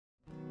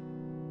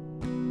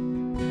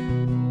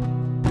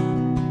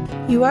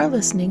You are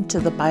listening to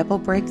the Bible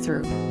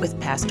Breakthrough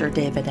with Pastor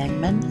David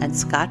Engman and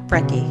Scott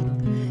Brecky.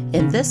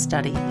 In this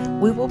study,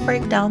 we will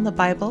break down the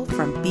Bible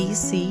from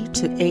BC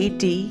to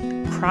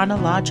AD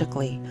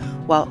chronologically,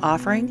 while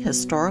offering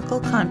historical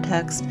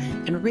context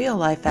and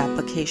real-life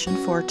application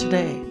for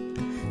today.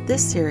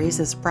 This series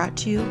is brought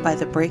to you by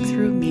the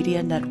Breakthrough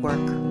Media Network.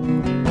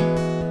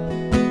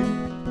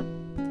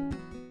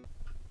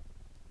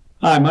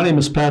 Hi, my name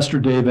is Pastor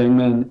Dave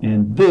Engman,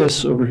 and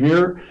this over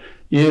here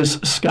is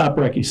Scott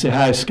Brecky. Say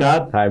hi,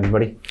 Scott. Hi,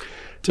 everybody.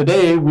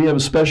 Today we have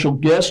a special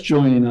guest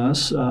joining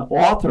us,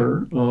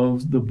 author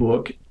of the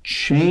book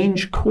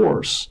Change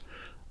Course,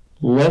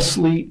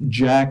 Leslie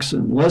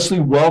Jackson.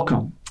 Leslie,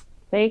 welcome.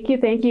 Thank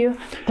you.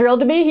 Thrilled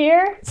to be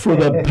here. For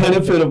the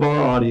benefit of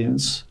our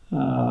audience,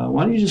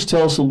 why don't you just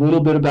tell us a little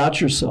bit about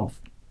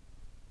yourself?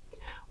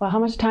 Well, how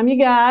much time you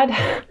got?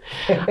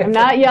 I'm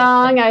not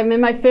young. I'm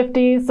in my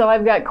 50s, so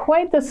I've got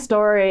quite the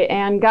story.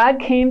 And God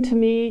came to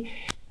me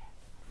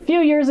a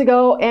few years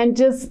ago and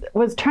just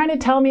was trying to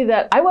tell me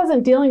that I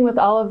wasn't dealing with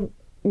all of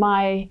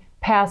my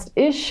past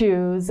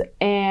issues.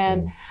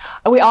 And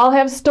we all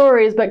have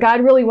stories, but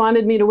God really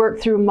wanted me to work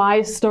through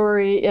my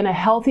story in a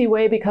healthy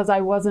way because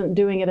I wasn't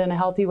doing it in a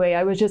healthy way.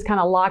 I was just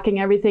kind of locking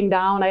everything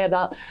down. I had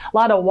a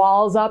lot of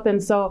walls up.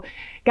 And so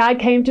God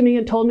came to me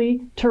and told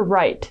me to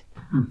write.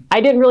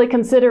 I didn't really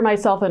consider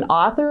myself an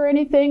author or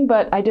anything,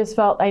 but I just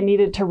felt I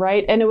needed to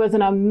write, and it was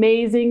an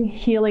amazing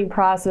healing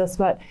process.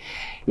 But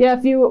yeah,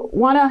 if you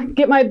want to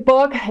get my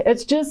book,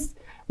 it's just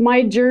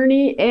my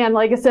journey, and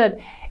like I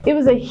said, it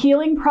was a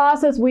healing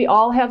process. We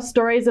all have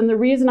stories, and the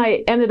reason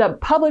I ended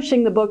up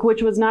publishing the book,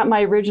 which was not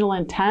my original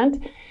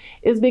intent,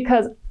 is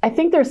because I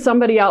think there's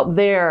somebody out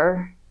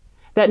there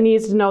that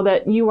needs to know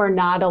that you are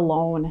not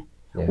alone.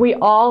 Yeah. We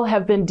all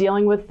have been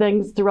dealing with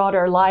things throughout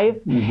our life,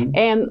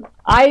 and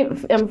I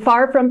am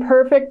far from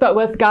perfect, but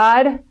with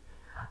God,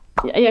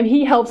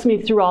 He helps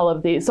me through all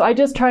of these. So I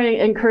just try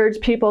to encourage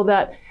people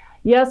that,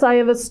 yes, I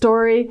have a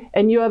story,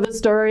 and you have a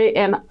story,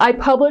 and I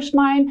published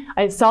mine,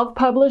 I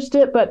self-published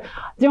it, but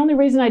the only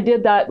reason I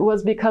did that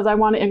was because I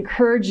want to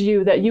encourage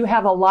you that you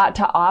have a lot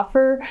to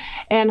offer,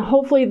 and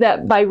hopefully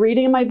that by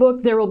reading my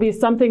book, there will be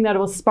something that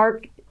will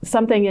spark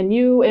something in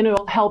you and it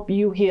will help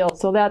you heal.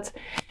 So that's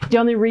the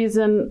only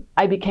reason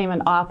I became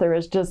an author,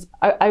 is just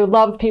I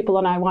love people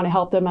and I want to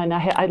help them, and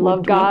I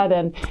love God,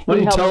 and why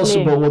don't you tell us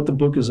about what the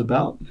book is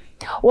about?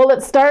 Well,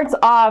 it starts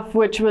off,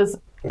 which was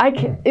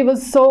it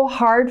was so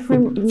hard for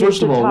me to talk about.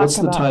 First of all, what's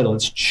the title?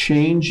 It's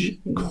Change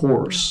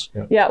Course.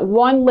 Yeah,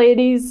 one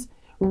lady's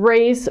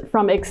race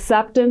from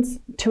acceptance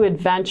to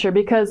adventure,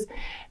 because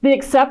the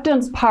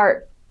acceptance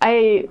part,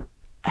 I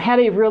had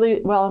a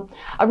really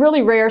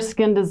rare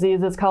skin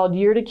disease. It's called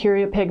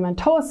urticaria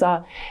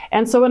pigmentosa.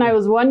 And so when I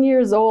was 1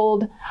 year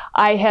old,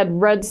 I had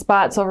red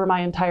spots over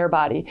my entire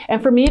body. And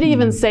for me to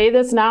even say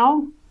this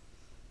now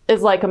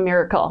is like a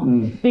miracle,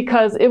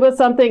 because it was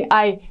something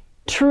I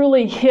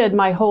truly hid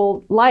my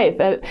whole life.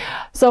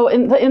 So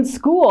in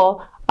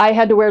school, I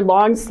had to wear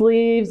long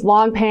sleeves,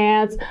 long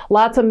pants,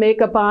 lots of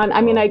makeup on. I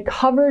mean, I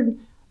covered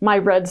my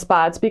red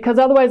spots because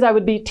otherwise I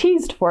would be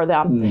teased for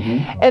them.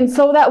 And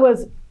so that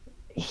was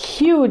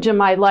huge in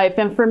my life,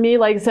 and for me,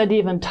 like I said, to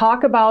even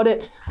talk about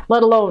it,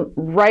 let alone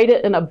write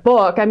it in a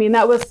book, I mean,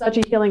 that was such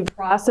a healing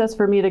process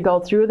for me to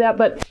go through that.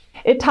 But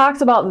it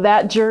talks about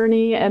that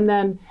journey, and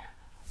then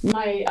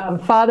my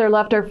father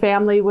left our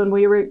family when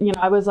we were,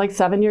 I was like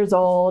 7 years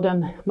old,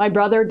 and my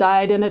brother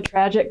died in a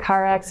tragic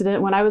car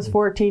accident when I was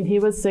 14, he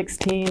was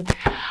 16.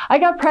 I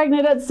got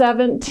pregnant at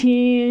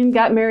 17,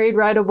 got married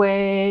right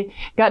away,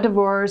 got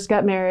divorced,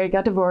 got married,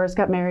 got divorced,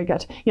 got married,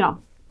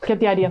 get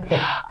the idea.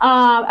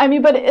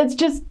 But it's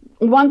just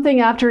one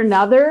thing after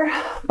another.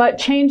 But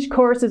change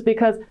course is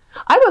because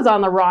I was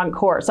on the wrong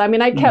course. I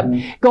mean, I kept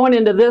going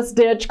into this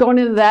ditch, going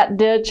into that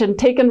ditch, and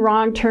taking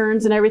wrong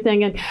turns and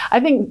everything. And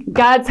I think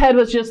God's head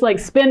was just like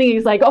spinning.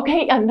 He's like,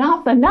 okay,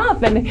 enough.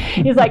 And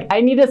he's like,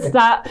 I need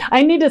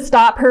to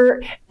stop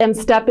her and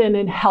step in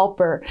and help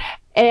her.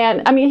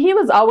 And I mean, he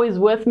was always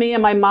with me,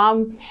 and my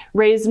mom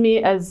raised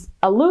me as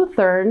a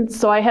Lutheran,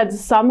 so I had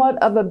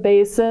somewhat of a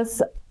basis.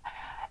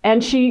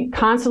 And she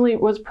constantly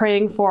was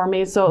praying for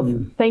me.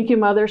 So thank you,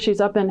 Mother. She's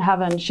up in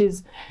heaven.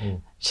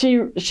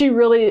 She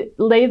really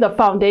laid the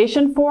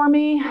foundation for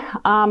me,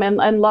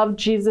 and loved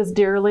Jesus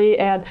dearly.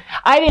 And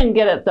I didn't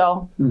get it,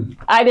 though.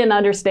 I didn't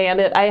understand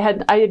it. I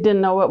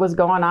didn't know what was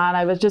going on.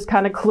 I was just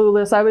kind of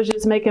clueless. I was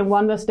just making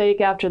one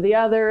mistake after the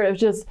other. It was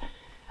just,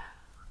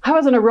 I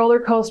was in a roller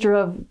coaster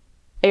of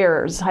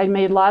errors. I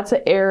made lots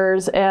of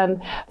errors.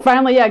 And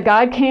finally,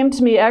 God came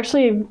to me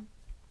actually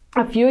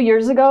a few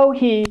years ago.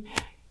 He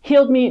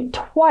healed me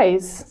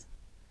twice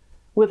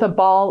with a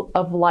ball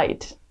of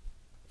light.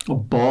 A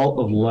ball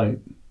of light.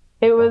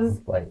 It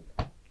was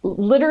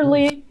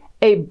literally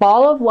a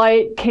ball of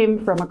light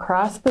came from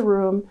across the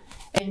room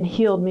and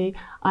healed me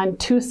on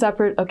 2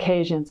 separate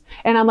occasions.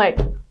 And I'm like,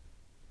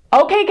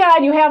 okay,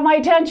 God, you have my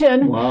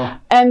attention. Wow.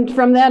 And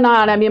from then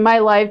on, I mean, my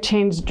life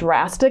changed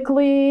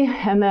drastically.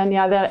 And then,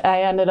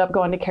 I ended up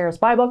going to Charis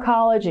Bible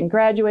College and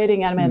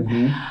graduating.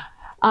 And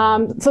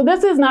So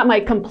this is not my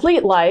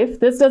complete life.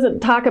 This doesn't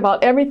talk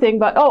about everything,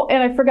 but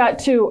and I forgot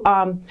to,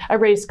 I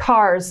race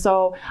cars.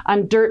 So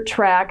on dirt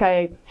track,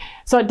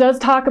 so it does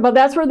talk about,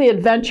 that's where the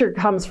adventure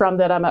comes from,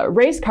 that I'm a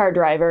race car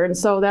driver. And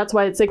so that's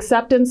why it's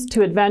acceptance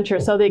to adventure.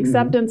 So the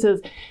acceptance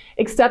is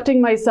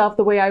accepting myself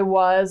the way I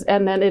was,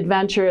 and then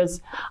adventure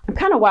is, I'm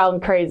kind of wild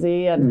and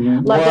crazy.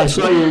 And Well, I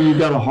saw you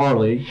got a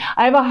Harley.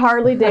 I have a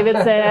Harley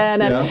Davidson,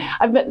 and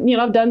I've been,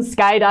 I've done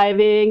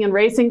skydiving and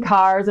racing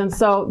cars, and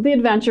so the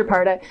adventure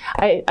part,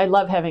 I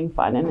love having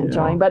fun and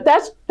enjoying. But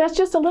that's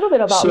just a little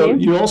bit about me. So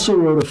you also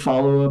wrote a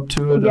follow-up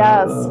to it,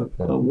 Yes. a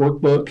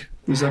workbook.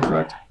 Is that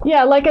correct?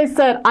 Yeah, like I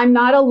said, I'm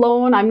not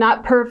alone. I'm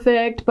not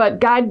perfect, but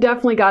God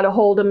definitely got a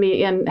hold of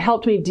me and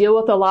helped me deal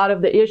with a lot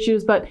of the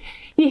issues. But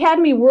He had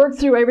me work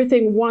through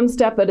everything one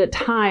step at a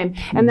time,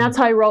 and that's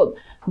how I wrote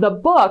the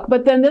book.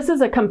 But then this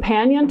is a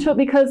companion to it,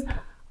 because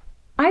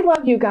I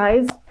love you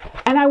guys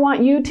and I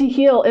want you to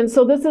heal. And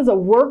so this is a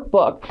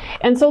workbook.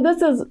 And so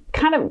this is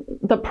kind of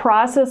the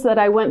process that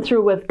I went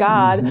through with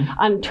God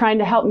on trying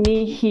to help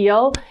me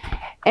heal.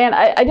 And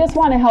I just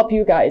want to help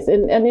you guys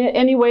in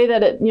any way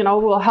that it,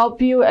 will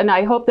help you. And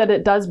I hope that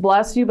it does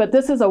bless you. But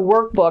this is a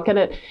workbook,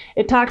 and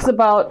it talks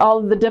about all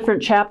of the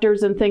different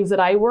chapters and things that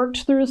I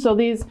worked through. So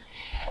they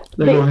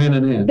go hand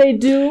in hand. They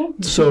do.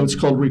 So it's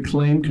called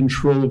Reclaim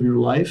Control of Your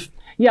Life.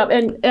 Yep,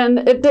 and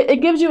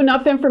it gives you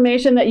enough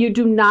information that you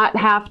do not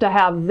have to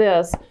have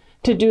this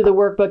to do the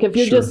workbook. If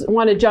you just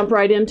want to jump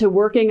right into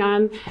working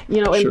on,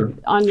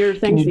 on your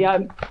things,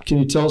 Can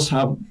you tell us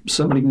how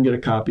somebody can get a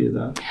copy of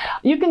that?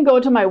 You can go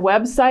to my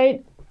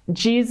website,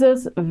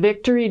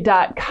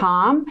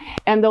 JesusVictory.com,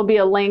 and there'll be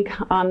a link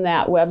on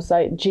that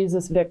website,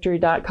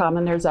 JesusVictory.com,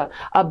 and there's a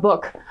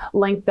book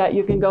link that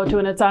you can go to,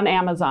 and it's on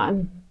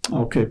Amazon.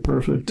 Okay,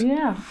 perfect.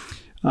 Yeah.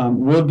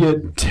 We'll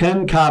get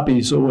 10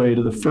 copies away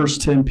to the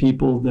first 10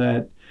 people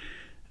that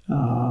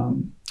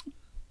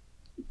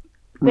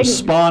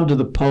respond to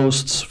the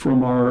posts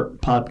from our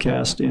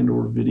podcast and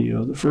or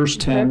video. The first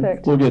 10,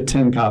 Perfect. We'll get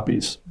 10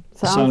 copies.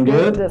 Sound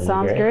good? That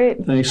sounds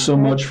great. Thanks so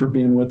much for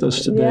being with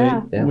us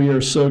today. Yeah. We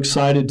are so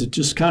excited to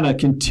just kind of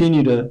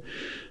continue to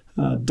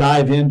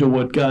dive into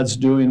what God's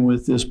doing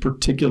with this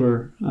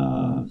particular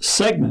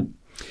segment.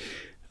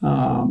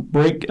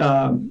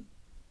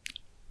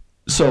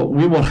 So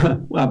we want to,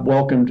 I've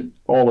welcomed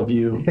all of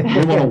you. We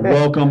want to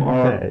welcome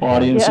our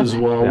audience as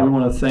well. We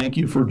want to thank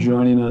you for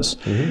joining us.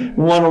 We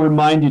want to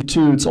remind you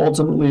too, it's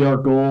ultimately our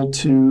goal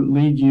to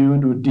lead you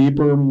into a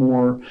deeper,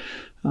 more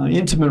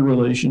intimate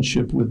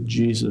relationship with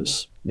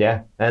Jesus.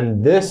 Yeah,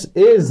 and this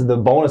is the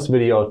bonus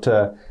video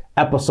to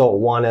episode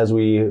 1 as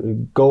we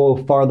go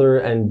farther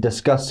and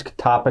discuss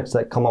topics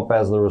that come up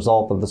as the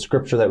result of the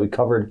scripture that we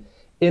covered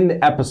in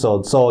the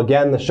episode. So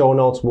again, the show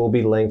notes will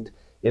be linked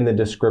in the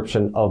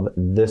description of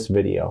this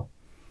video.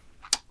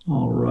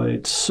 All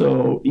right.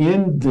 So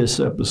in this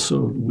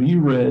episode, we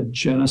read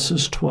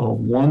Genesis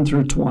 12, 1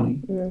 through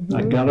 20.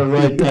 I got it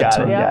right that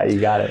time. Yeah,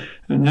 you got it.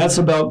 And that's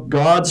about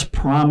God's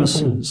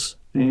promises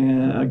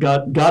and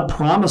God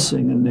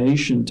promising a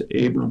nation to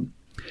Abram.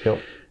 Yep.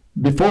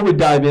 Before we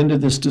dive into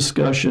this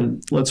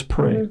discussion, let's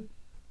pray.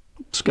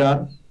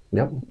 Scott?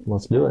 Yep,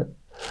 let's do it.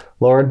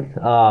 Lord,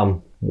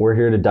 we're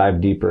here to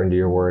dive deeper into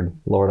your word.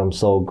 Lord, I'm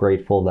so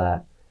grateful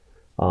that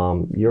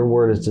your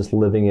word is just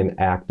living and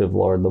active,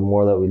 Lord. The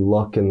more that we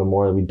look and the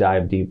more that we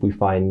dive deep, we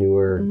find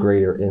newer,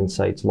 greater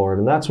insights, Lord.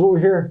 And that's what we're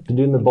here to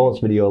do in the bonus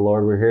video,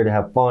 Lord. We're here to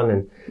have fun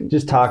and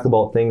just talk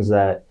about things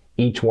that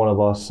each one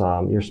of us,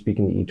 you're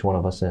speaking to each one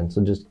of us in.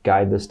 So just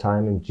guide this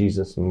time in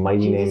Jesus'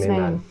 mighty name,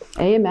 amen.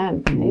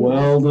 Amen.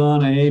 Well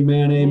done.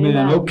 Amen.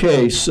 Amen.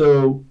 Okay,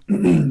 so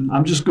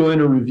I'm just going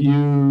to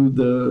review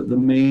the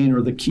main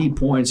or the key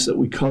points that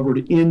we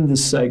covered in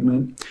this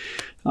segment.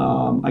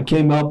 I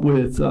came up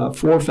with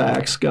 4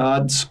 facts.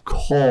 God's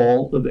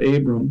call of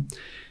Abram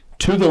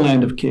to the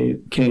land of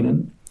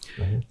Canaan.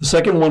 The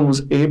second one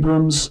was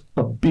Abram's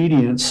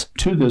obedience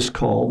to this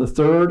call. The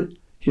third,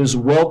 his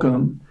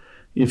welcome,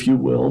 if you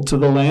will, to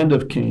the land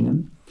of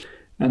Canaan.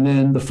 And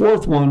then the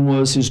fourth one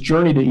was his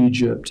journey to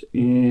Egypt.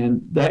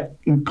 And that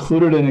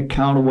included an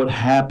account of what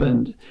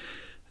happened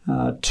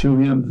to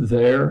him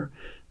there.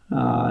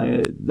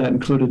 That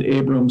included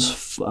Abram's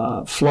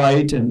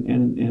flight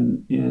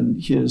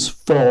and his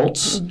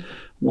faults.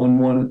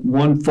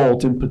 One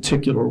fault in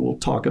particular we'll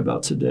talk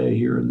about today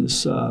here in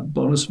this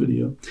bonus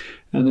video.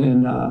 And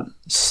then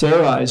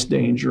Sarai's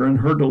danger and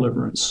her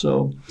deliverance.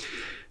 So,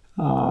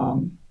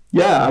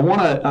 I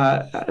want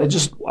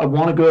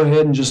to go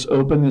ahead and just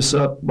open this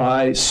up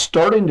by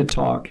starting to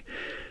talk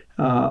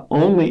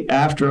only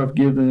after I've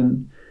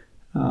given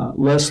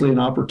Leslie an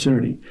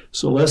opportunity.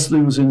 So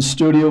Leslie was in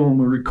studio when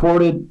we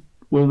recorded.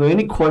 Were there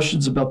any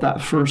questions about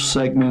that first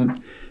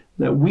segment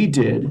that we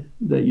did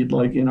that you'd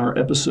like in our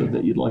episode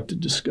that you'd like to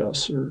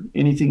discuss, or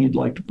anything you'd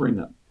like to bring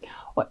up?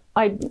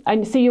 I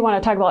see you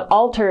want to talk about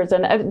altars,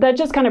 and that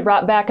just kind of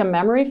brought back a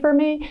memory for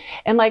me.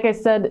 And like I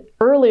said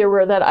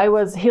earlier, that I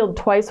was healed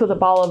twice with a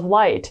ball of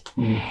light.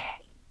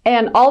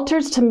 And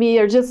altars to me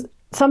are just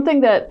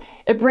something that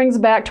it brings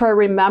back to our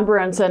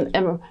remembrance.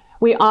 And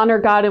we honor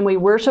God and we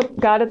worship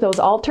God at those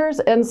altars.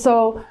 And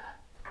so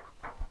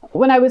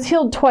when I was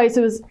healed twice,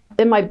 it was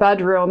in my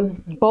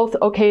bedroom. Both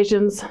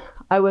occasions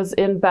I was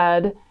in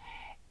bed,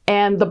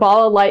 and the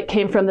ball of light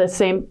came from the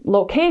same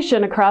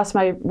location across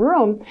my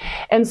room.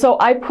 And so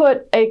I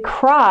put a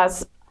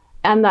cross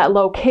on that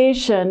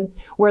location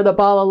where the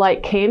ball of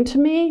light came to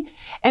me.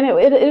 And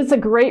it is a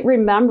great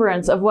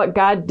remembrance of what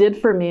God did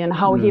for me and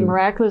how he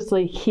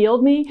miraculously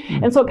healed me.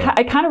 And so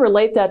I kind of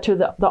relate that to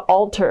the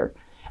altar.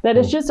 That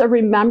it's just a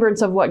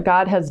remembrance of what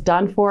God has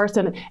done for us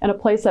and a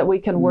place that we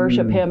can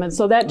worship him. And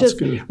so that just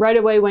good. right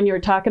away when you were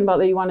talking about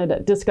that you wanted to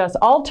discuss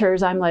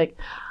altars, I'm like,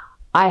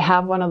 I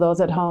have one of those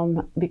at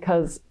home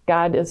because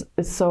God is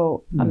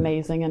so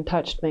amazing and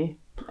touched me.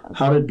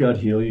 How did God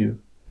heal you?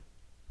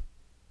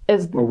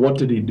 Is Or what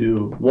did he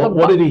do?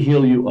 What did he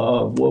heal you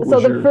of? What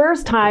was the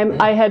first time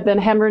I had been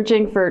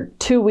hemorrhaging for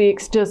 2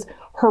 weeks, just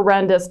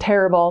horrendous,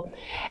 terrible.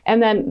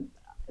 And then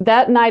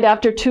that night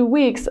after 2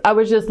 weeks, I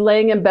was just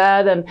laying in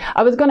bed, and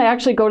I was going to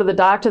actually go to the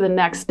doctor the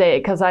next day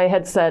because I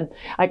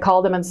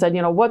called them and said,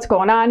 what's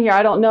going on here?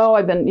 I don't know.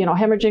 I've been,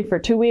 hemorrhaging for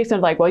 2 weeks.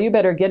 And like, well, you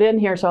better get in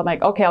here. So I'm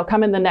like, okay, I'll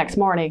come in the next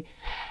morning.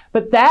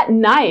 But that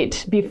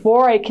night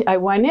before I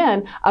went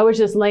in, I was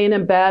just laying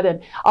in bed,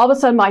 and all of a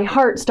sudden my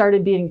heart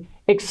started beating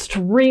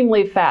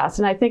extremely fast.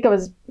 And I think I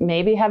was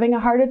maybe having a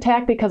heart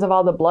attack because of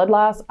all the blood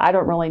loss. I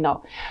don't really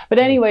know. But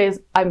anyways,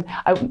 I'm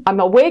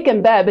awake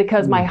in bed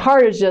because my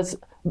heart is just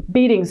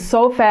beating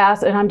so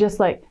fast, and I'm just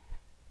like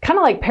kind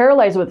of like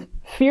paralyzed with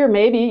fear,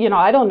 maybe,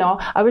 I don't know.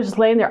 I was just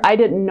laying there. I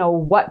didn't know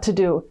what to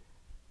do.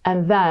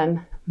 And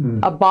then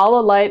a ball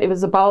of light, it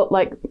was about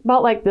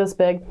like this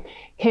big,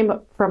 came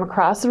from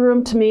across the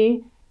room to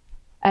me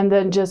and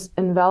then just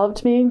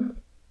enveloped me.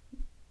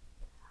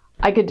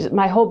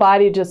 My whole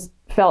body just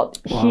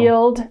felt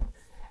healed.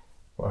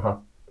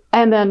 Wow.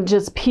 And then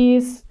just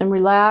peace and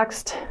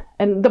relaxed.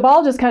 And the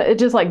ball just it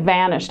just like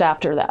vanished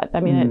after that.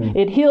 I mean,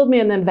 it healed me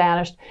and then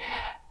vanished.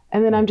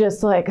 And then I'm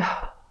just like,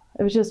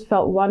 it was just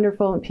felt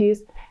wonderful and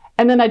peace.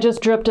 And then I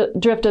just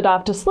drifted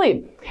off to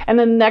sleep. And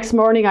then the next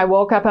morning I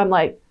woke up, I'm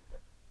like,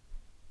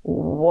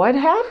 what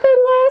happened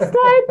last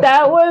night?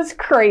 That was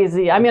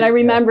crazy. I mean, I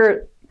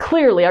remember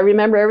clearly, I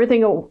remember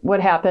everything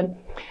what happened.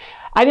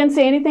 I didn't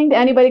say anything to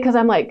anybody because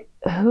I'm like,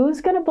 who's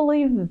going to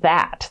believe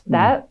that?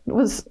 That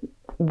was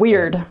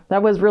weird.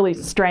 That was really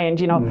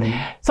strange,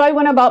 So I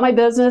went about my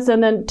business,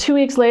 and then 2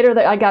 weeks later,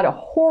 I got a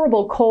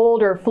horrible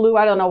cold or flu.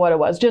 I don't know what it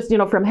was. Just,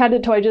 from head to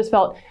toe, I just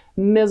felt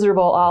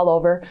miserable all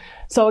over.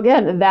 So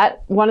again,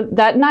 that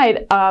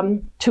night,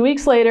 2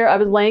 weeks later, I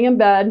was laying in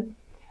bed,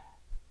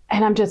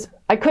 and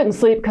I couldn't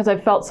sleep because I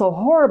felt so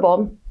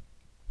horrible.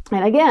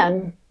 And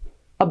again,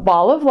 a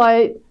ball of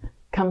light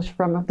comes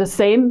from the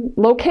same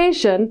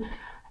location.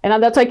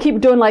 And that's why I keep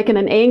doing like in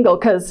an angle,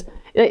 because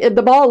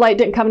the ball of light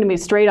didn't come to me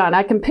straight on.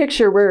 I can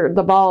picture where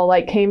the ball of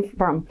light came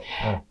from.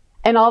 Oh.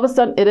 And all of a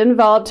sudden it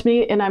enveloped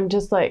me, and I'm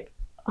just like,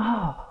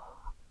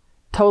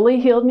 totally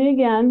healed me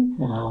again.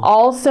 Wow.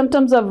 All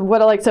symptoms of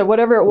what I said,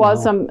 whatever it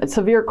was, some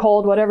severe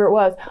cold, whatever it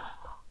was,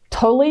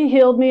 totally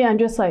healed me. I'm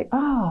just like,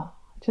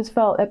 just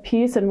felt at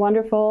peace and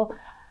wonderful.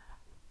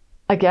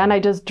 Again, I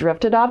just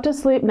drifted off to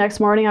sleep. Next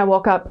morning I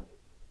woke up.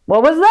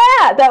 What was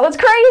that? That was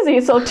crazy.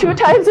 So 2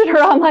 times in a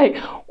row, I'm like,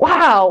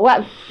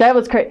 wow, that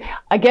was crazy.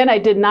 Again, I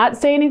did not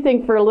say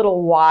anything for a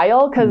little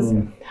while because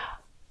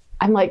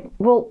I'm like,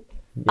 well,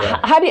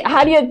 how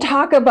do you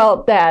talk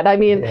about that? I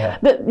mean,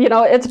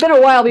 it's been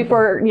a while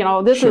before,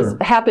 this has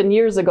happened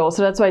years ago.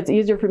 So that's why it's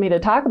easier for me to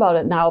talk about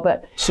it now.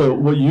 But so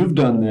what you've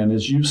done then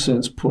is you've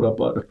since put up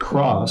a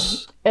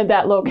cross at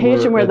that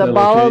location where the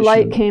ball of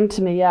light came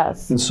to me.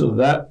 Yes. And so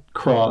that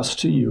cross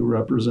to you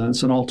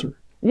represents an altar.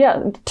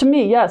 Yeah, to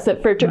me, yes,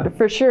 it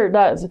for sure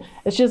does.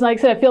 It's just like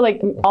I said, I feel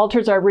like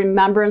altars are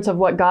remembrance of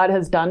what God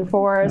has done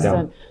for us.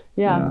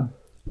 Yeah.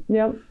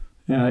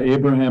 And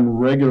Abraham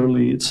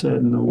regularly, it said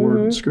in the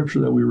word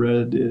scripture that we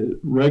read,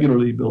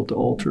 regularly built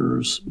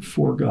altars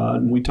for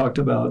God. And we talked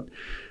about,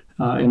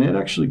 and it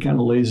actually kind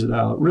of lays it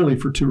out, really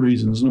for 2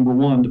 reasons. Number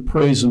one, to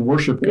praise and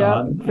worship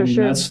God. For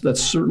sure.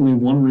 That's certainly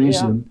one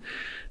reason. Yeah.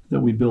 That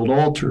we build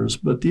altars,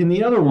 but then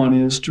the other one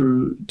is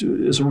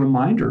is a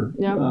reminder,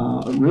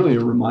 really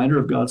a reminder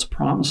of God's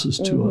promises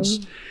to us.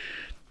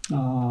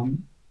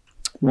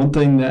 One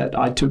thing that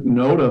I took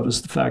note of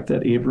is the fact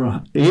that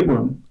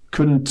Abram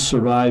couldn't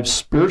survive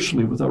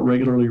spiritually without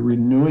regularly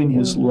renewing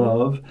his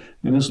love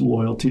and his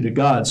loyalty to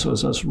God. So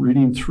as I was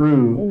reading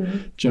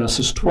through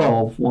Genesis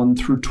 12, 1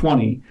 through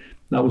 20,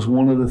 that was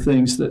one of the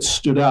things that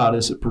stood out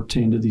as it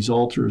pertained to these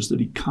altars that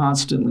he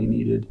constantly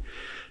needed.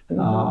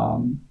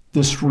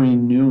 This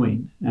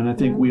renewing, and I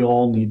think we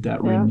all need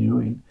that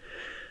renewing.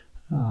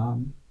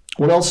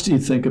 What else do you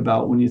think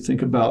about when you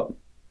think about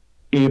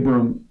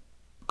Abram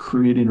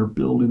creating or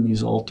building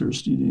these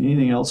altars? Do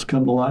anything else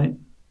come to light?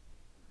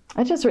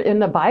 I just in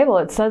the Bible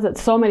it says it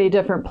so many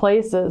different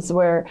places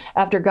where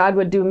after God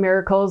would do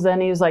miracles,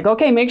 then He's like,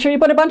 okay, make sure you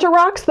put a bunch of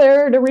rocks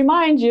there to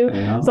remind you.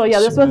 Yeah, so this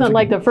wasn't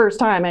like significant. the first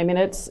time. I mean,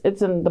 it's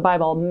in the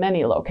Bible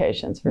many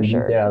locations for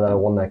sure. Yeah, the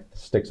one that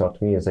sticks out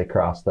to me is they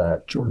crossed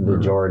the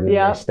Jordan. Jordan,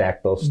 Yeah. and they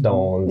stacked those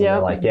stones. And Yeah.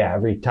 they're like, yeah,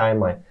 every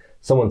time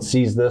someone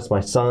sees this, my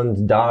sons,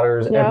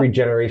 daughters, Yeah. every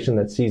generation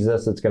that sees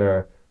this, it's going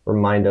to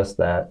remind us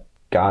that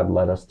God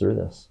led us through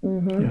this.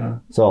 Yeah.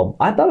 So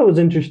I thought it was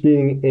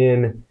interesting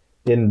in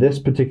this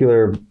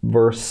particular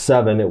verse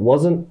 7, it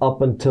wasn't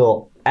up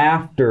until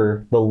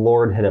after the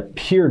Lord had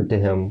appeared to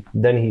him,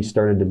 then he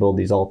started to build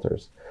these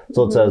altars.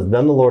 So it says,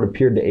 then the Lord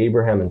appeared to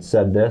Abraham and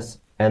said this,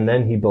 and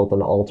then he built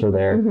an altar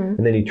there,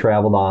 and then he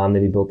traveled on,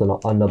 then he built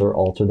another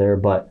altar there.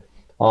 But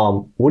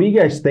what do you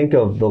guys think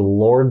of the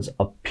Lord's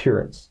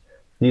appearance?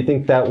 Do you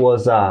think that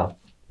was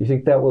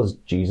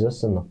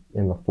Jesus in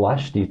the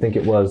flesh? Do you think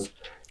it was,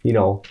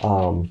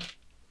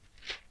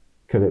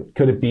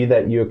 could it be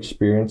that you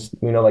experienced,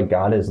 that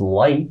God is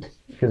light,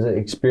 because it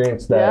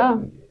experienced that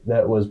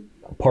that was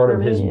part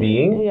of his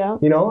being, Yeah.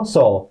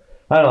 So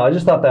I don't know. I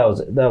just thought that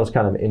was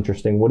kind of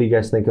interesting. What do you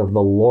guys think of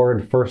the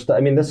Lord first?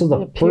 I mean, this is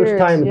the first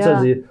time it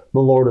says the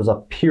Lord is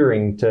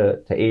appearing to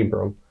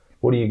Abram.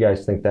 What do you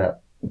guys think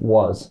that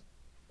was?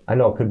 I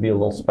know it could be a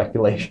little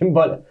speculation,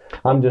 but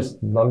I'm just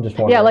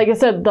wondering. Yeah, like I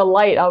said, the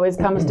light always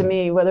comes to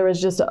me, whether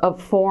it's just a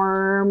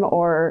form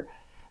or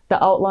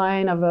the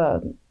outline of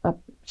a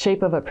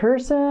shape of a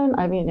person.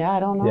 I mean, I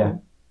don't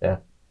know. Yeah.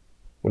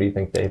 What do you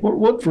think, Dave?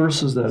 What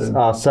verse is that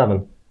in?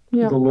 7.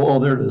 Yeah.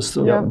 There it is.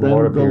 So Yeah. then The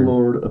Lord the appeared.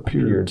 Lord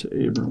appeared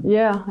to Abram.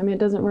 Yeah, I mean, it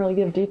doesn't really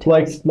give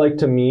details. Like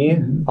to me,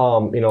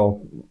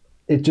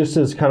 it just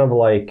is kind of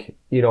like,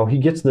 he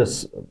gets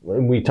this,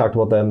 and we talked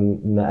about that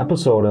in the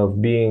episode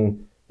of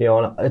being,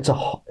 it's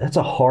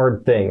a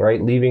hard thing,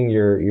 right? Leaving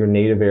your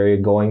native area,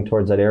 going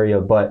towards that area.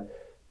 But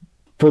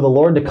for the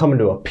Lord to come and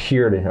to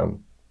appear to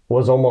him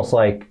was almost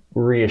like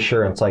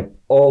reassurance, like,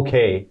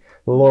 okay,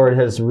 the Lord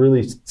has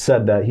really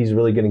said that he's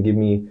really going to give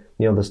me,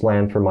 this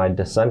land for my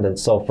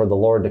descendants. So for the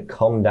Lord to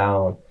come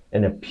down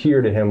and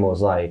appear to him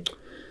was like,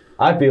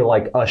 I feel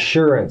like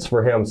assurance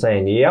for him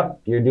saying,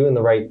 yep, you're doing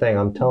the right thing.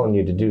 I'm telling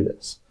you to do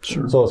this.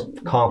 Sure. So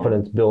it's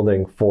confidence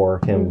building for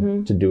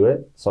him to do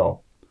it. So,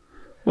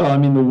 Well, I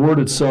mean, the word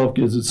itself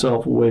gives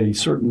itself away. He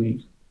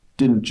certainly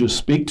didn't just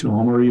speak to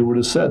him, or he would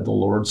have said the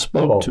Lord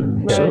spoke to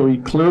him. Right. So he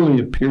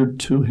clearly appeared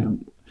to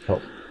him.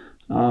 Oh.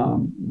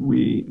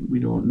 We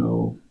don't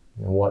know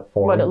in what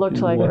form? What it looked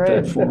like, what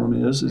right? that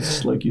form is.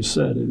 It's like you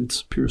said,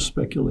 it's pure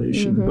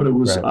speculation. But it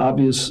was Right.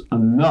 obvious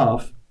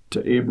enough to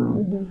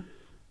Abram,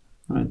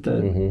 right?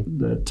 That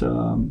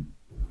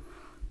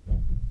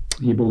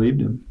he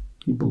believed him.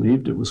 He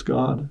believed it was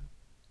God.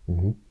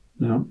 Mhm.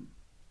 Yeah.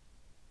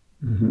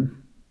 Mm-hmm.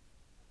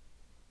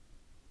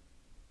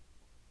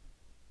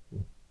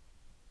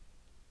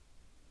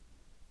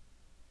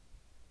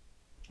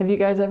 Have you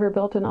guys ever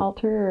built an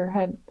altar or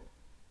had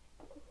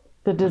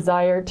the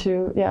desire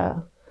to? Yeah.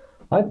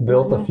 I've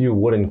built a few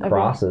wooden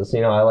crosses.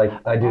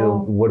 I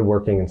do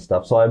woodworking and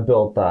stuff. So I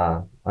built I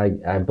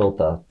built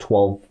a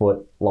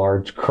 12-foot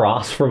large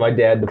cross for my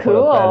dad to put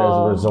up at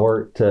Cool. his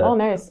resort to Oh,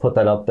 nice. put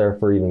that up there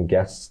for even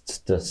guests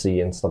to see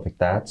and stuff like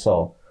that.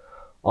 So,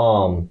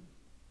 I'm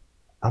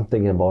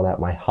thinking about at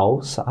my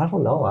house. I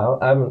don't know.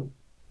 I haven't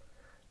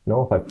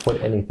know if I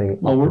put anything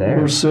Well, up there.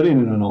 we're sitting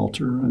in an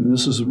altar, and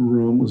this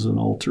room was an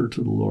altar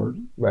to the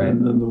Lord. Right.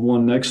 And then the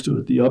one next to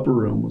it, the upper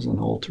room, was an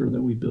altar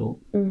that we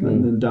built. And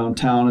then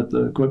downtown at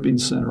the equipping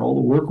center, all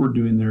the work we're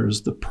doing there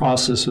is the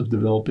process of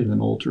developing an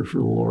altar for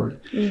the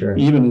Lord. Sure.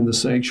 Even in the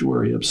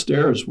sanctuary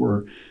upstairs,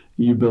 where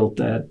you built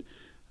that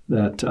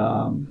what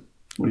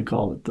do you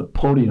call it, the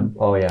podium,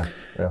 Oh yeah.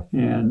 Yeah.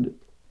 and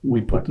we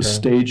put the Okay.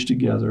 stage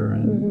together,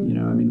 and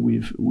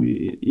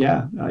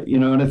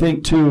and I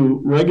think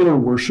too, regular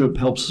worship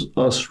helps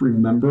us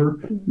remember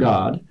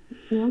God,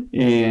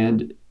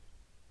 and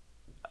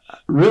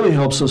really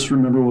helps us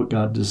remember what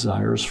God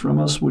desires from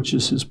us, which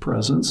is His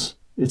presence.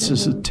 It's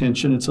His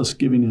attention. It's us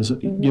giving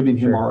Him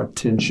Sure. our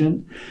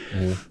attention,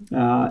 and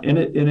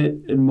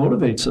it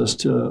motivates us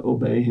to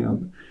obey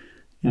Him.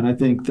 And I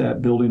think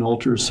that building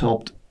altars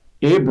helped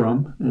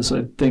Abram, as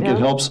I think it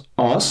helps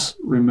us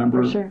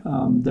remember For sure.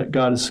 that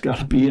God has got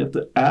to be at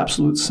the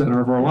absolute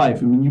center of our life.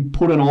 I mean, you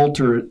put an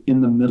altar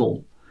in the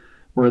middle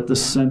or at the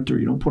center.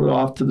 You don't put it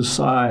off to the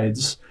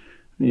sides,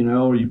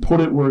 or you put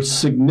it where it's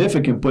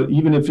significant. But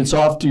even if it's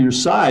off to your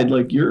side,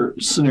 like your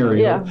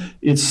scenario,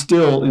 it's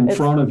still in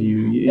front of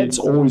you. It's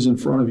always in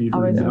front of you to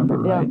always in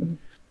remember, front, yeah. right?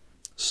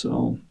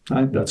 So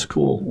I think that's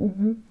cool.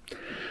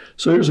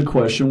 So here's a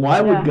question. Why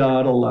would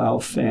God allow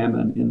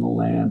famine in the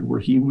land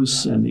where He was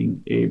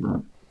sending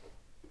Abram?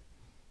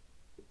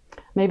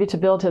 Maybe to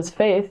build his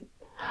faith.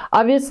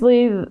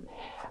 Obviously,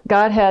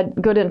 God had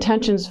good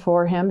intentions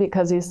for him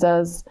because He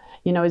says,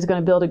 He's going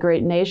to build a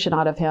great nation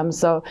out of him.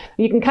 So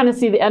you can kind of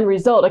see the end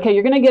result. Okay,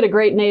 you're going to get a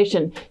great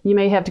nation. You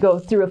may have to go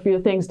through a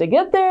few things to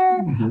get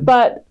there,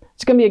 but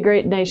it's going to be a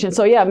great nation.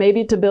 So yeah,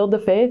 maybe to build the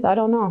faith. I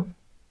don't know.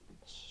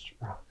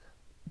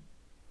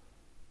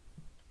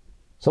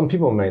 some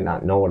people may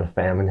not know what a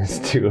famine is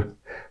too,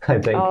 I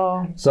think.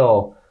 Oh.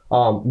 So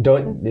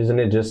isn't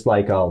it just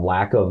like a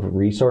lack of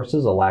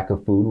resources, a lack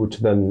of food, which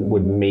then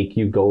would make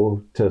you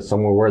go to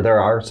somewhere where there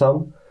are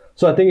some?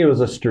 So I think it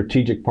was a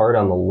strategic part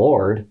on the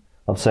Lord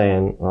of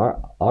saying,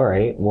 all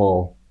right,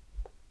 well,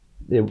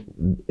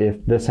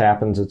 if this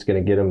happens, it's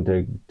going to get him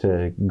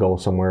to go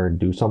somewhere and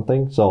do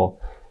something. So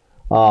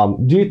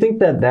do you think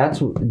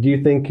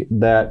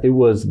that it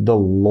was the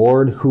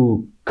Lord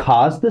who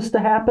caused this to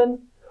happen?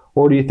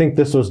 Or do you think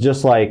this was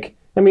just like,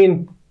 I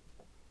mean,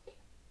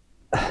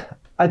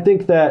 I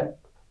think that,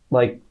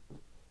 like,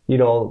 you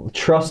know,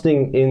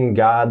 trusting in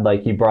God,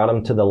 like he brought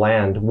him to the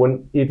land.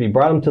 If he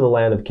brought him to the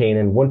land of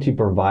Canaan, wouldn't he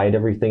provide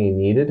everything he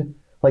needed?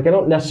 Like, I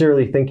don't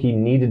necessarily think he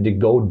needed to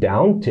go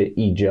down to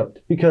Egypt,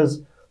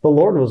 because the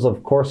Lord was,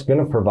 of course,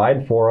 going to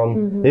provide for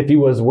him if he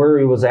was where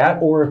he was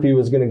at, or if he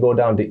was going to go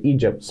down to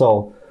Egypt.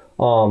 So,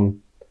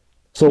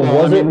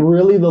 was it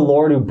really the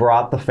Lord who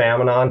brought the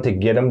famine on to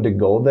get him to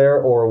go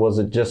there? Or was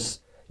it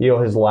just, you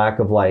know, his lack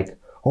of like,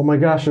 oh my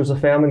gosh, there's a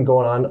famine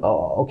going on.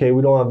 Oh, okay,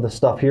 we don't have the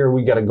stuff here.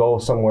 We got to go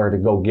somewhere to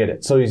go get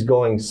it. So he's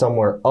going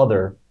somewhere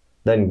other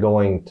than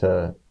going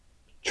to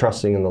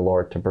trusting in the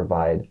Lord to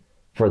provide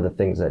for the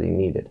things that he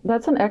needed.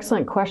 That's an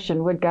excellent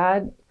question. Would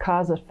God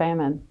cause a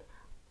famine?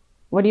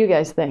 What do you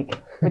guys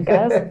think? Would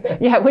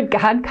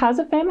God cause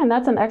a famine?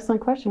 That's an excellent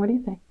question. What do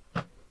you think?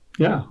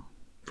 Yeah,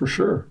 for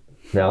sure.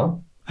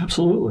 No?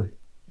 Absolutely.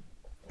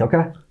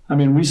 Okay. I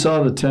mean, we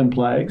saw the 10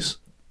 plagues.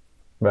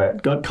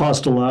 Right. God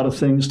caused a lot of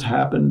things to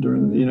happen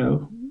during, you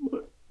know,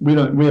 we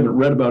haven't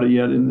read about it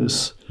yet in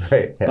this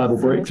Bible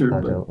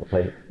breakthrough.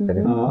 But,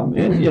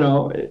 and, you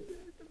know,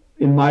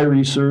 in my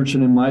research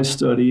and in my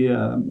study,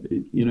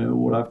 you know,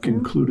 what I've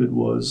concluded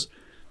was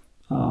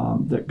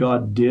that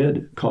God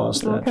did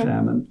cause that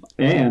famine.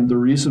 And the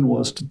reason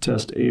was to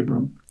test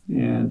Abram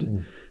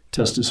and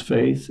test his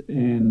faith,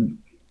 and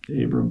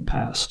Abram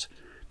passed.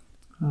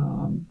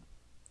 You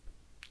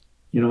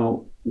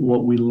know,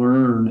 what we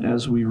learn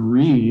as we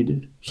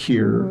read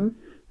here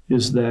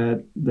is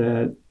that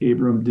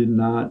Abram did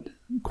not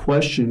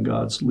question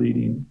God's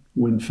leading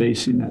when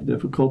facing that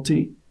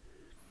difficulty.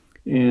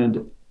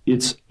 And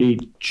it's a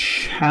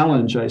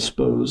challenge, I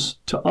suppose,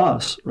 to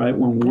us, right?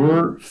 When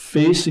we're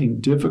facing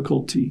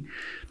difficulty,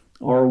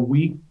 are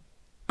we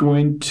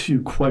going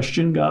to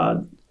question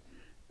God?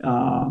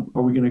 Are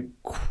we going to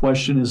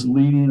question his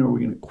leading? Are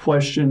we going to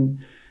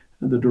question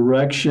the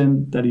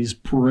direction that he's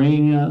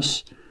bringing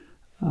us?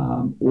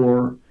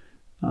 Or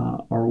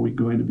are we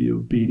going to be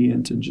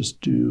obedient and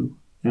just do?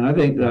 And I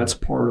think that's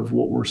part of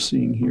what we're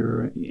seeing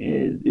here.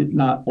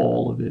 Not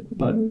all of it,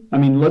 but I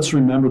mean, let's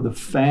remember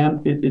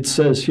it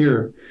says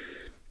here,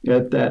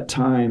 at that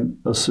time,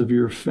 a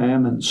severe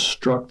famine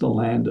struck the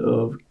land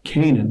of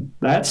Canaan.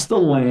 That's the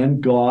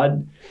land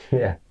God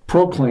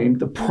proclaimed,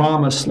 the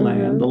promised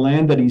land, the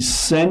land that he's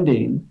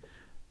sending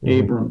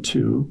Abram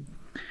to.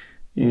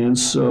 And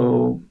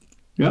so,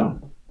 yeah.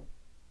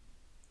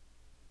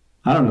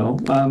 I don't know.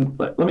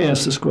 Let me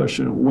ask this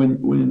question.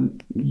 When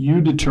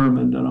you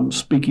determined, and I'm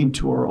speaking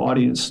to our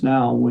audience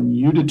now, when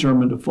you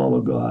determined to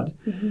follow God,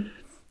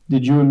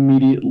 did you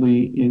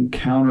immediately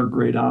encounter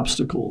great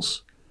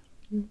obstacles?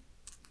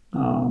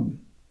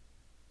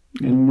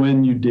 And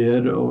when you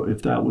did, or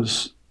if that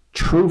was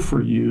true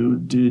for you,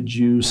 did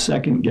you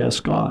second guess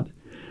God?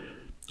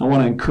 I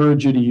want to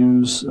encourage you to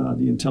use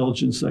the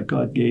intelligence that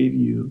God gave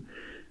you,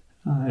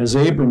 as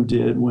Abram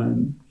did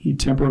when he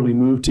temporarily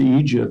moved to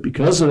Egypt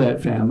because of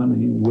that famine,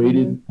 and he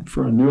waited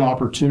for a new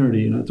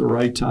opportunity, and at the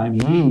right time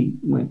he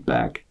went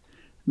back.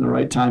 And the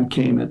right time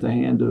came at the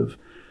hand of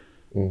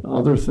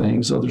other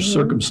things, other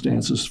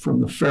circumstances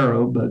from the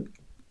Pharaoh, but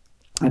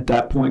at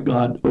that point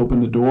God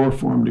opened the door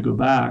for him to go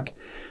back.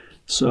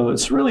 So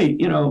it's really,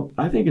 you know,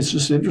 I think it's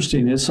just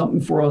interesting. It's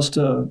something for us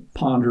to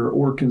ponder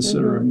or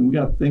consider. I mean, we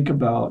got to think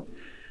about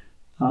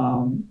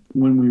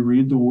when we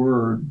read the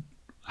Word,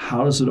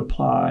 how does it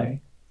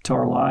apply to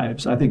our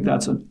lives? I think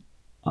that's an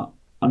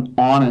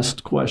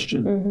honest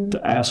question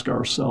to ask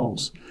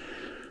ourselves.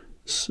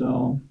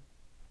 So,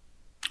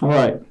 all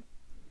right.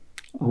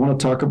 I want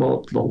to talk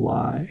about the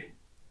lie.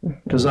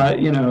 Because I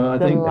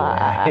think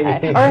lie.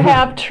 Or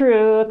half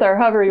truth, or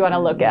however you want to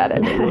look at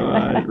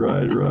it.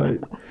 Right.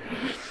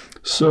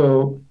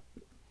 So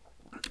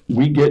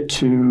we get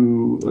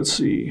to, let's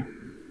see.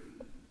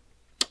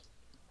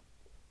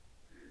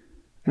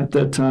 At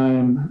that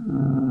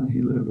time,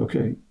 he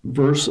lived,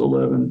 verse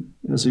 11,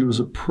 as he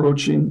was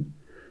approaching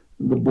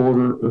the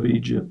border of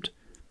Egypt,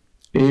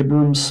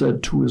 Abram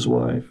said to his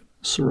wife,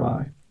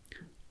 Sarai,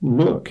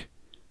 "Look,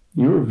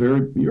 you're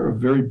a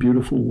very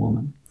beautiful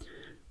woman.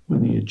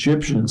 When the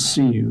Egyptians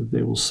see you,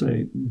 they will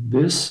say,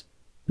 this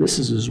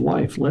is his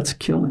wife. Let's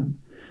kill him.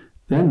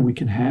 Then we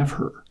can have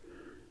her.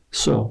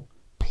 So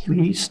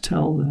please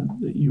tell them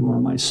that you are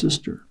my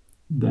sister.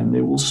 Then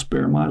they will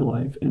spare my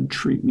life and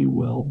treat me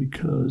well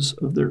because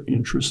of their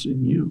interest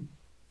in you."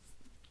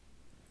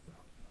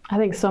 I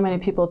think so many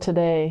people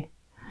today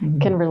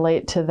can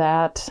relate to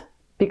that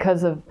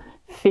because of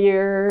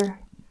fear.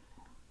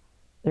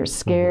 They're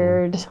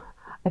scared.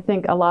 I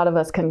think a lot of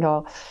us can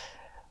go,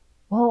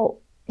 well,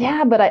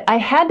 yeah, but I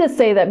had to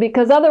say that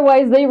because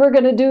otherwise they were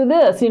going to do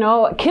this,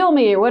 kill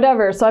me or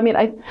whatever. So, I mean,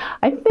 I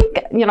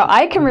think,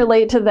 I can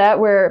relate to that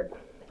where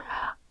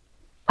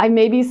I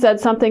maybe said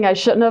something I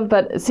shouldn't have,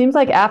 but it seems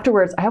like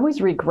afterwards I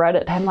always regret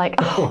it. I'm like,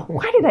 oh,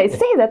 why did I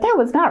say that? That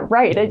was not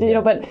right.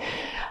 But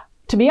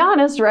to be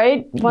honest,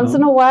 right? Once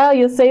in a while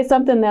you say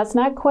something that's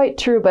not quite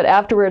true, but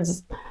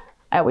afterwards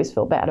I always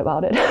feel bad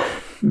about it.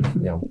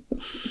 Yeah.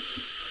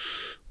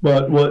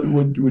 But what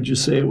would you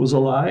say it was a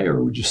lie,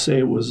 or would you say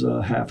it was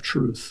a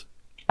half-truth?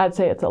 I'd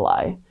say it's a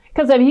lie.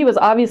 Because he was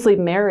obviously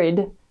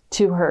married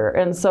to her.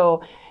 And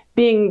so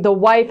being the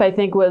wife, I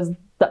think, was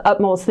the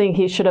utmost thing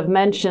he should have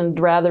mentioned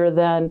rather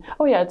than,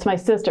 oh, yeah, it's my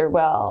sister.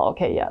 Well,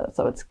 okay, yeah,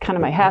 so it's kind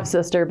of my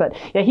half-sister. But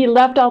yeah, he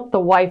left out the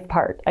wife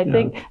part, I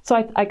think.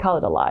 So I call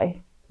it a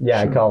lie.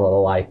 Yeah, I call it a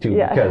lie, too,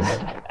 because,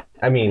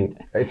 I mean,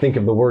 I think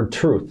of the word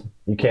truth.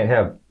 You can't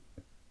have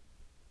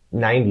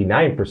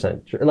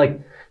 99% truth.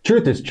 Like,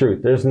 truth is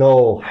truth. There's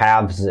no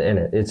halves in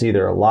it. It's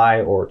either a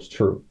lie or it's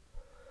true.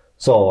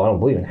 So I don't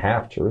believe in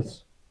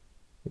half-truths.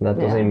 That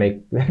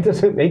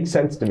doesn't make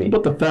sense to me.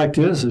 But the fact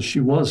is she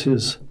was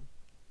his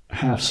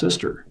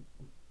half-sister.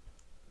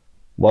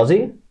 Was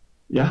he?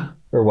 Yeah.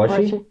 Or was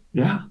she?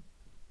 Yeah.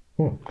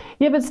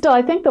 Yeah, but still,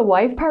 I think the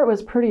wife part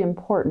was pretty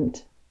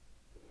important.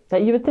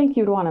 That you would think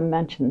you'd want to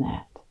mention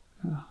that.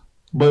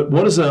 But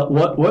what is that?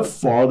 What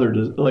farther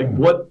does, like,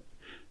 what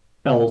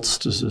else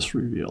does this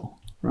reveal?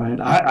 Right?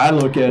 I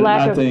look at it and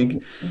I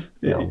think,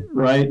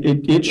 right,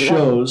 it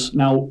shows,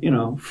 now,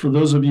 for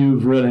those of you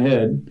who've read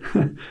ahead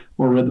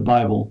or read the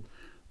Bible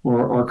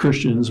or are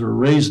Christians or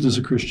raised as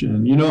a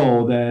Christian, you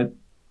know that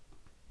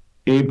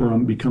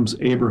Abram becomes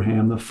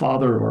Abraham, the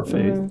father of our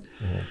faith.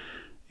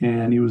 Mm-hmm.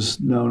 And he was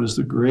known as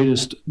the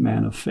greatest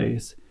man of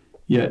faith.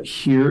 Yet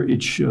here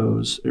it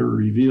shows, it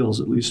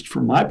reveals, at least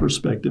from my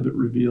perspective, it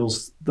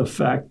reveals the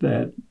fact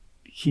that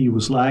he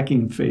was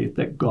lacking faith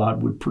that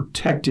God would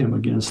protect him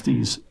against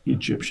these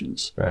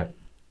Egyptians. Right.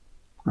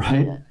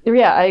 Right?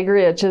 Yeah, I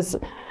agree. It's just,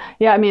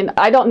 I mean,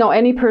 I don't know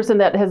any person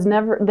that has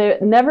never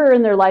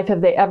in their life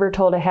have they ever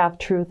told a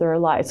half-truth or a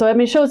lie. So, I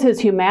mean, it shows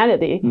his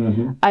humanity.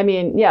 Mm-hmm. I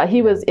mean,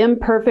 he was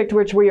imperfect,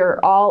 which we are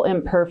all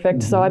imperfect.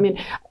 Mm-hmm. So, I mean,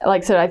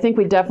 like I said, I think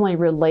we definitely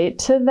relate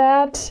to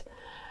that.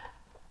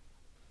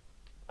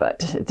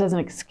 But it doesn't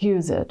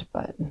excuse it.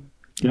 But,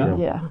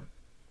 yeah.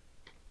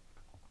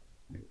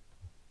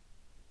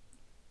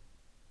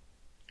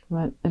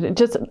 But it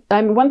just,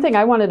 one thing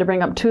I wanted to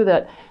bring up too,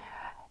 that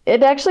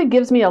it actually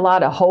gives me a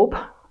lot of hope.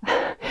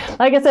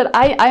 Like I said,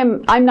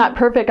 I'm not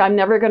perfect. I'm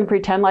never going to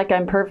pretend like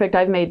I'm perfect.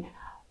 I've made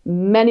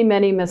many,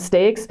 many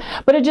mistakes,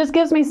 but it just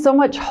gives me so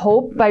much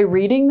hope by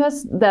reading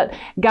this that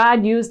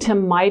God used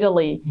him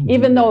mightily,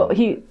 even though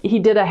he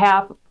did a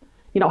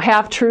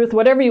half truth,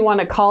 whatever you want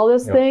to call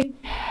this thing.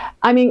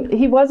 I mean,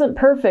 he wasn't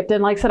perfect.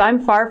 And like I said,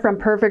 I'm far from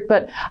perfect,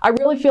 but I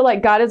really feel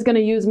like God is going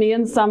to use me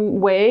in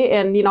some way.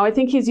 And, I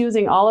think he's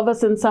using all of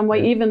us in some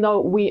way, even though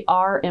we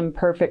are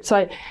imperfect.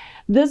 So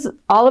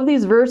all of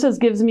these verses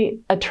gives me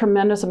a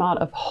tremendous amount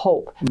of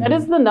hope. Mm-hmm. That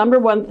is the number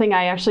one thing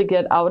I actually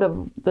get out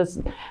of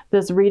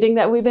this reading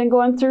that we've been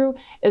going through,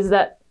 is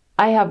that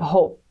I have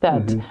hope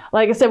that,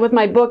 like I said, with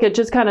my book, it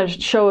just kind of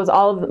shows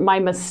all of my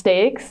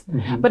mistakes.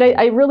 Mm-hmm. But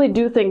I really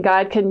do think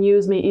God can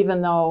use me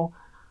even though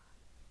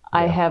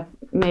I have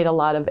made a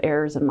lot of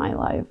errors in my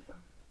life.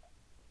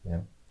 Yeah.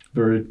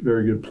 Very,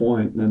 very good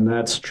point. And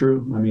that's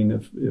true. I mean,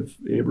 if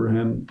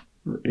Abram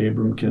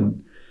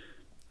can,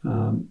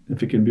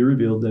 if it can be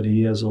revealed that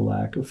he has a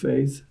lack of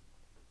faith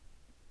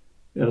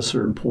at a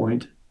certain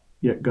point,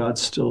 yet God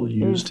still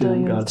used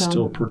him, God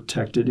still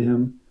protected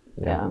him.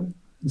 Yeah.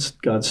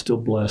 God still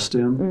blessed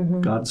him.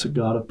 Mm-hmm. God's a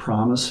God of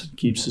promise,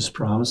 keeps his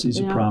promise. He's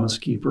a promise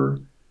keeper.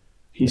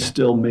 He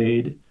still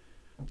made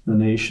the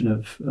nation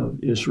of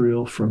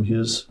Israel from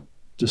his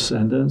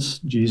descendants.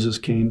 Jesus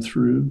came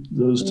through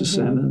those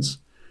descendants.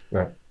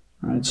 Right.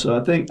 So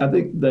I think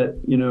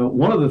that,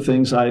 one of the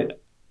things I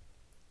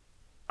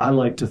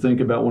like to think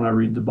about when I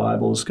read the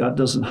Bible is God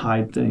doesn't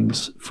hide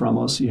things from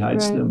us. He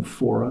hides them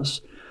for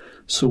us.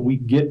 So we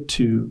get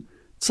to,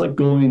 it's like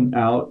going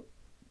out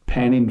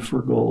panning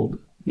for gold.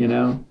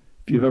 If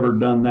you've ever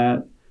done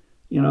that,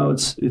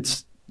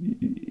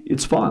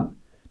 it's fun.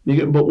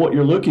 But what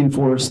you're looking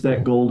for is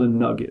that golden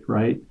nugget,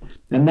 right?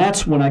 And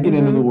that's when I get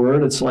into the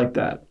Word, it's like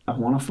that. I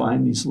want to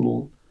find these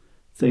little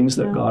things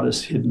that God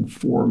has hidden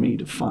for me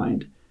to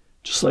find.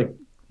 Just like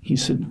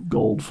he's hidden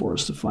gold for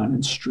us to find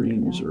in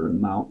streams or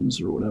in mountains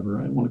or whatever.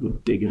 I want to go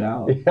dig it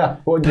out. Yeah,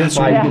 that's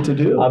what I get to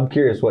do. I'm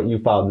curious what you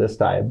found this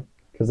time.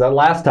 Because that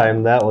last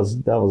time, that was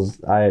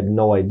I had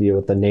no idea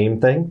with the name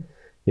thing,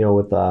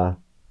 with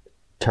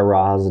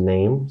Terah's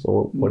name.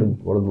 So what did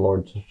the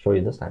Lord show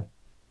you this time?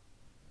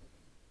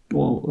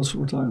 Well, that's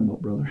what we're talking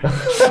about, brother.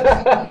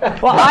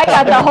 Well, I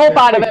got the hope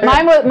out of it.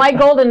 My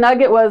golden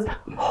nugget was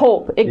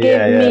hope. It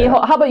gave me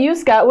hope. How about you,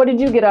 Scott? What did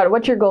you get out of it?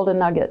 What's your golden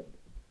nugget?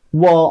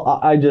 Well,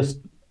 I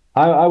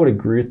would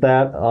agree with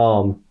that.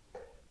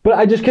 But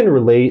I just can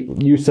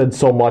relate. You said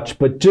so much,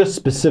 but just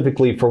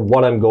specifically for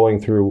what I'm going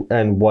through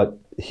and what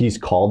he's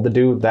called to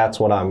do, that's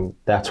what I'm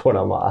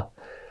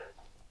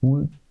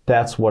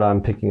that's what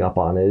I'm picking up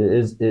on.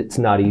 It's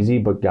not easy,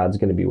 but God's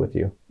going to be with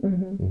you.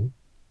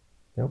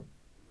 Yep.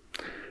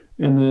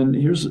 And then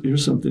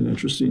here's something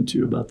interesting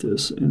too about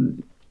this,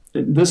 and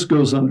this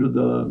goes under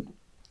the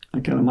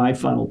kind of my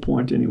final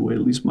point anyway,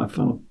 at least my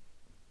final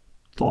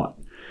thought.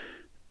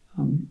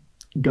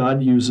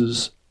 God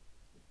uses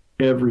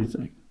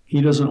everything. He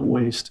doesn't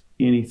waste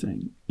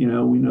anything. We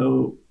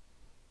know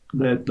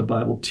that the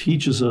Bible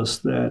teaches us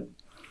that,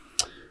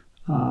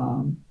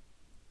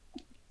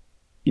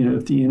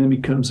 if the enemy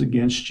comes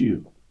against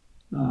you,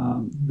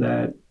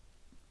 that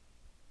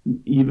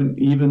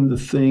even the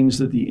things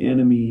that the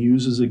enemy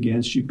uses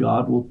against you,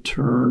 God will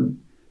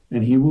turn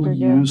and he will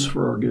use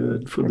for our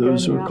good, for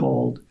those who are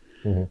called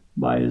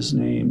by his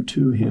name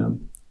to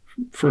him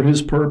for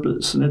his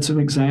purpose. And it's an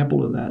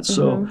example of that.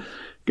 So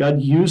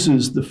God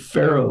uses the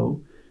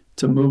Pharaoh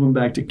to move him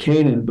back to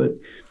Canaan. But,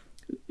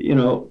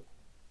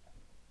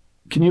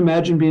 can you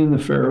imagine being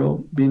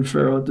Pharaoh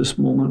at this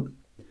moment?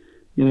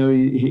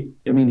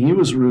 He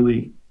was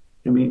really,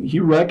 he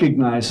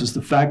recognizes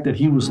the fact that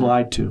he was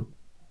lied to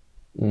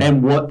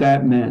and what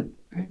that meant.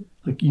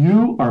 Like,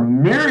 you are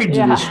married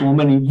to this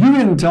woman and you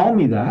didn't tell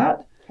me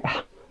that.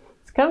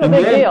 It's kind of a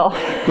big deal.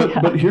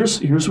 But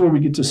here's where we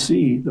get to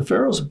see the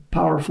Pharaoh's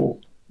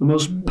powerful, the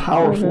most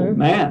powerful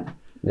man.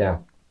 Yeah.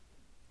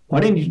 Why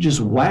didn't you just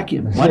whack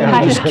him? Why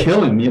didn't you just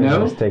kill him,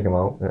 Just take him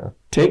out. Yeah.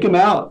 Take him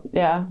out.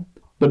 Yeah.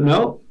 But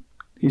no,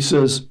 he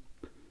says,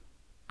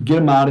 get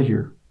him out of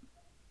here.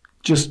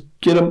 Just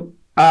get him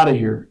out of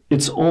here.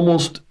 It's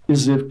almost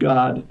as if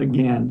God,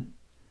 again,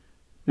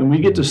 and we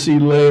get to see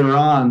later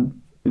on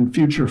in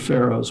future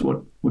pharaohs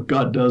what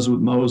God does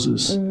with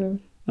Moses and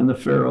the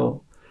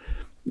Pharaoh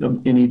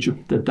in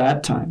Egypt at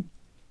that time.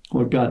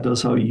 What God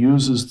does, how he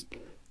uses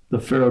the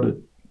Pharaoh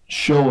to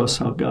show us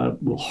how God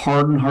will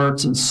harden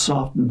hearts and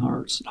soften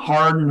hearts.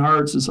 Harden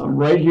hearts is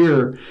right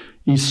here.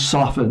 He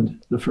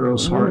softened the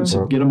Pharaoh's heart and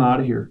said, get him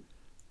out of here.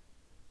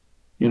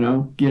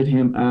 Get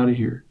him out of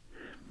here.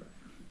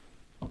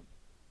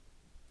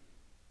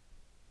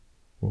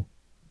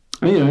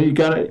 And, you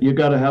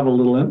gotta have a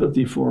little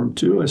empathy for him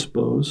too, I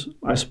suppose.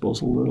 I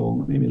suppose a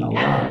little, maybe not a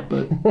lot,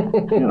 but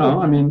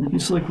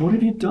he's like, what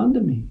have you done to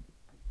me?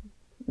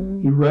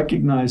 He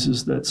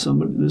recognizes that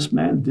this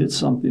man did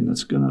something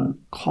that's going to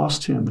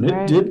cost him, and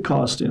it did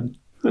cost him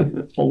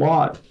a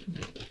lot.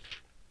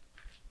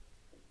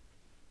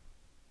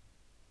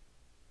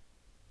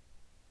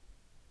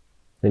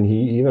 And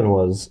he even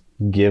was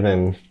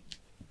given,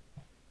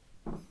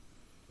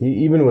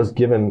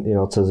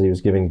 it says he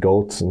was given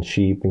goats and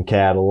sheep and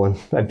cattle, and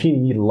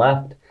he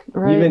left,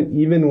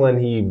 even when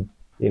he,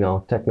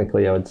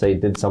 technically I would say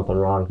did something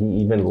wrong,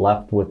 he even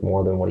left with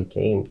more than what he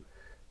came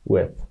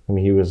with.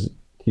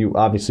 He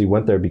obviously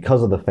went there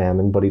because of the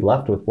famine, but he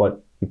left with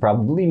what he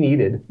probably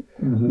needed.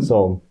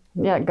 So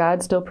yeah,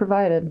 God still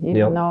provided,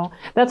 even though,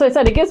 that's what I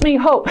said, it gives me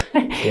hope.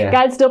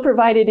 God still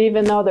provided,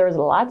 even though there was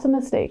lots of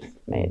mistakes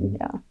made.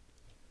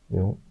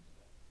 Yep.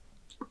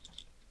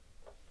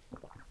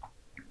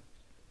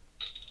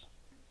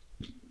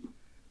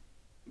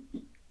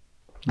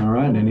 All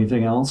right,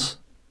 anything else?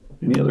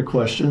 Any other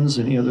questions?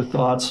 Any other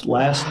thoughts?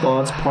 Last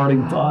thoughts,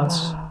 parting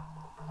thoughts?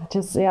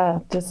 Just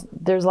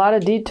there's a lot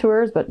of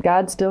detours, but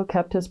God still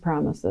kept his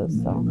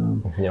promises.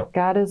 So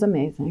God is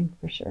amazing,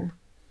 for sure.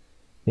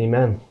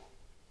 Amen.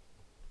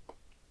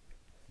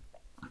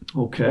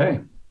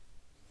 Okay.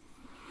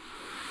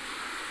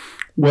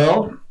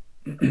 Well,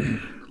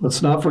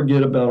 let's not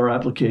forget about our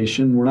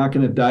application. We're not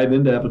going to dive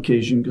into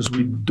application because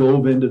we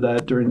dove into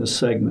that during the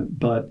segment.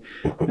 But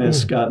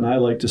as Scott and I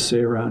like to say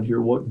around here,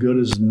 what good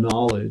is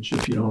knowledge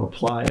if you don't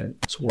apply it?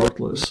 It's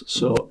worthless.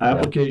 So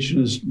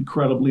application is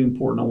incredibly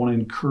important. I want to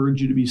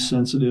encourage you to be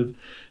sensitive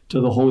to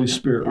the Holy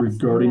Spirit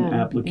regarding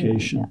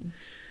application.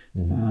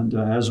 And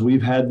as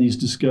we've had these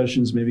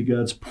discussions, maybe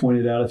God's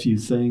pointed out a few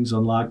things,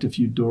 unlocked a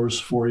few doors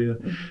for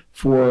you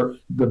for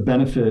the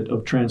benefit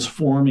of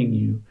transforming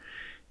you.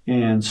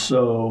 And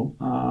so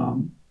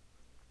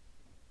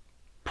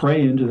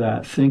pray into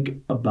that.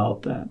 Think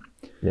about that.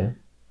 Yeah.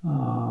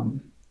 How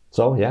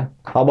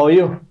about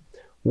you?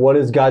 What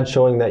is God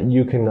showing that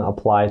you can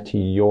apply to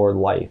your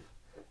life?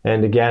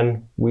 And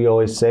again, we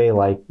always say,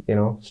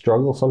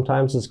 struggle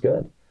sometimes is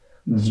good.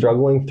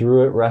 Struggling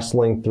through it,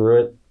 wrestling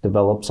through it,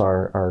 develops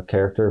our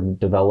character,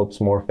 develops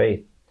more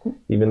faith.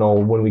 Even though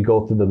when we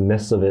go through the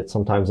midst of it,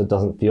 sometimes it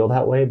doesn't feel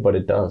that way, but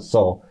it does.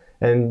 So,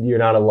 and you're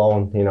not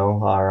alone,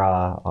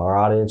 our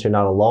audience, you're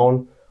not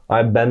alone.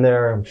 I've been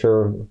there. I'm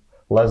sure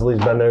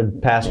Leslie's been there.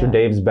 Pastor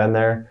Dave's been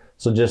there.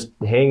 So just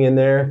hang in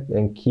there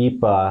and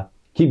keep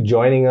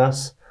joining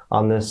us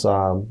on this,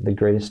 the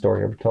greatest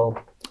story ever told.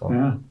 So.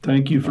 Yeah.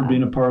 Thank you for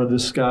being a part of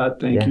this, Scott.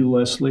 Thank you,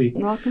 Leslie.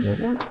 You're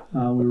welcome.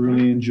 We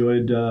really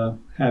enjoyed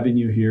having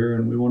you here,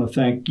 and we want to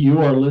thank you,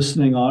 our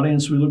listening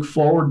audience. We look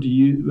forward to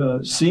you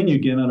seeing you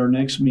again at our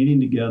next meeting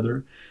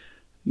together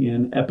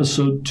in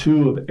episode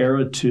 2 of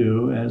Era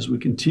 2 as we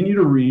continue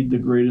to read the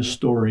greatest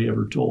story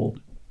ever told.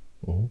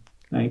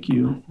 Thank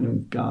you,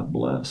 and God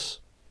bless.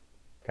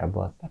 God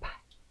bless. Bye-bye.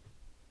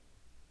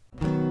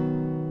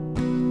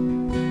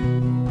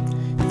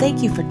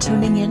 Thank you for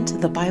tuning in to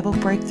the Bible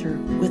Breakthrough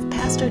with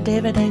Pastor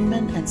David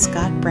Engman and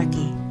Scott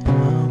Brecky.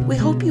 We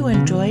hope you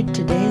enjoyed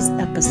today's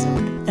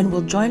episode and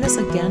will join us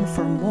again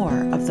for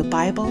more of the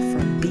Bible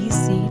from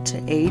BC to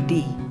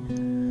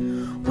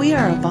AD. We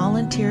are a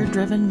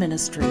volunteer-driven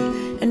ministry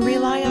and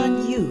rely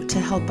on you to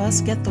help us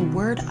get the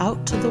word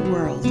out to the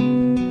world.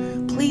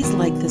 Please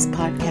like this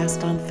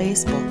podcast on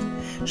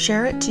Facebook,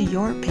 share it to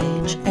your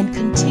page, and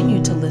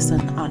continue to listen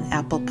on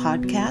Apple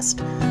Podcast,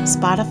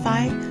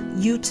 Spotify,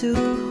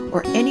 YouTube,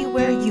 or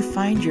anywhere you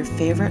find your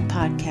favorite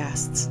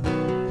podcasts.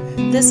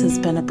 This has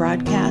been a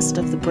broadcast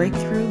of the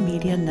Breakthrough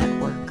Media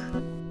Network.